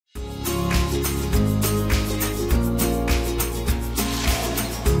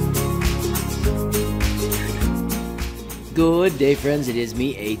Good day, friends. It is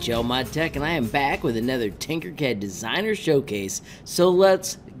me, HLModTech, and I am back with another Tinkercad Designer Showcase. So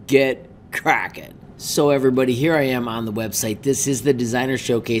let's get cracking. So everybody, here I am on the website. This is the Designer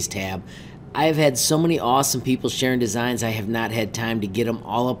Showcase tab. I've had so many awesome people sharing designs, I have not had time to get them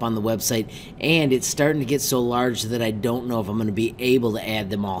all up on the website, and it's starting to get so large that I don't know if I'm going to be able to add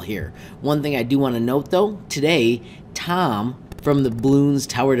them all here. One thing I do want to note though, today, Tom from the Bloons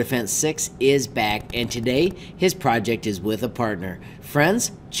Tower Defense 6 is back, and today his project is with a partner.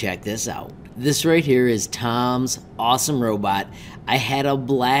 Friends, check this out. This right here is Tom's awesome robot. I had a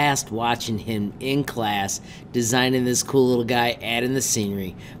blast watching him in class, designing this cool little guy, adding the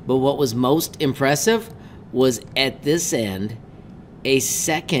scenery. But what was most impressive was at this end, a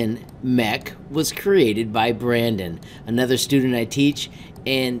second mech was created by Brandon, another student I teach,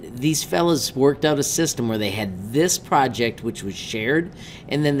 and these fellas worked out a system where they had this project which was shared,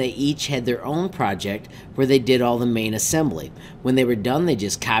 and then they each had their own project where they did all the main assembly. When they were done, they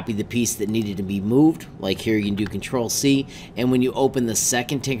just copied the piece that needed to be moved, like here you can do Control-C, and when you open the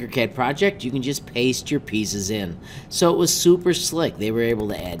second Tinkercad project, you can just paste your pieces in. So it was super slick. They were able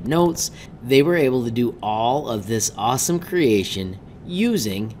to add notes, they were able to do all of this awesome creation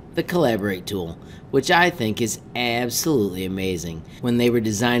using the Collaborate tool, which I think is absolutely amazing. When they were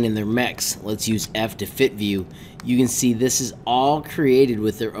designing their mechs, let's use F to fit view, you can see this is all created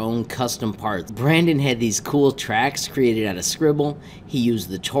with their own custom parts. Brandon had these cool tracks created out of scribble. He used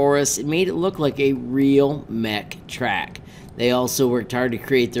the Taurus. It made it look like a real mech track. They also worked hard to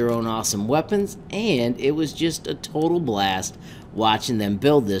create their own awesome weapons, and it was just a total blast watching them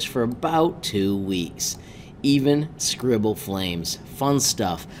build this for about 2 weeks. Even scribble flames. Fun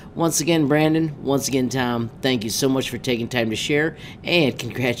stuff. Once again, Brandon, once again, Tom, thank you so much for taking time to share, and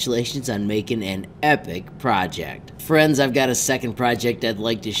congratulations on making an epic project. Friends, I've got a second project I'd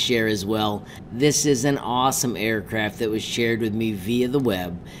like to share as well. This is an awesome aircraft that was shared with me via the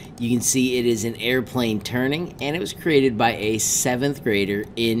web. You can see it is an airplane turning, and it was created by a 7th grader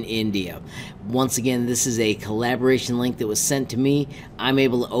in India. Once again, this is a collaboration link that was sent to me. I'm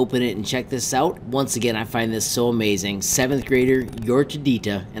able to open it and check this out. Once again, I find this so amazing. 7th grader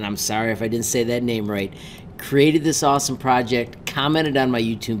Jyotiraditya, and I'm sorry if I didn't say that name right, created this awesome project, commented on my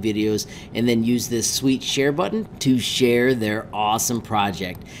YouTube videos, and then used this sweet share button to share their awesome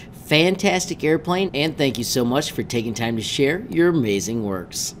project. Fantastic airplane, and thank you so much for taking time to share your amazing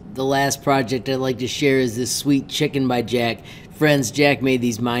works. The last project I'd like to share is this sweet chicken by Jack. Friends, Jack made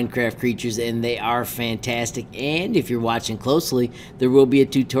these Minecraft creatures and they are fantastic, and if you're watching closely, there will be a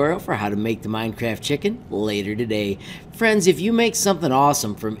tutorial for how to make the Minecraft chicken later today. Friends, if you make something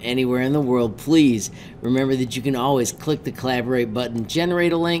awesome from anywhere in the world, please remember that you can always click the collaborate button,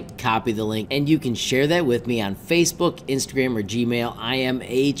 generate a link, copy the link, and you can share that with me on Facebook, Instagram, or Gmail. I am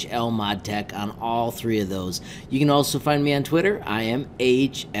HLModTech on all 3 of those. You can also find me on Twitter. I am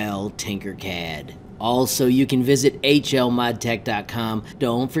HLTinkercad. Also, you can visit HLModTech.com.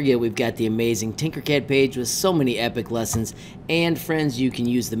 Don't forget, we've got the amazing Tinkercad page with so many epic lessons. And friends, you can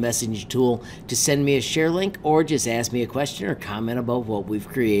use the messaging tool to send me a share link or just ask me a question or comment about what we've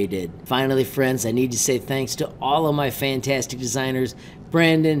created. Finally, friends, I need to say thanks to all of my fantastic designers,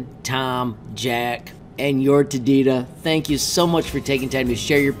 Brandon, Tom, Jack, and Jyotiraditya. Thank you so much for taking time to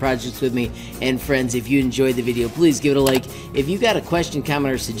share your projects with me. And friends, if you enjoyed the video, please give it a like. If you got a question,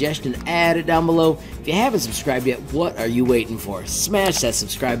 comment, or suggestion, add it down below. If you haven't subscribed yet, what are you waiting for? Smash that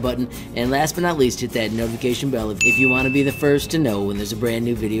subscribe button. And last but not least, hit that notification bell if you want to be the first to know when there's a brand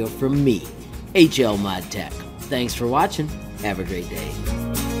new video from me, HLModTech. Thanks for watching. Have a great day.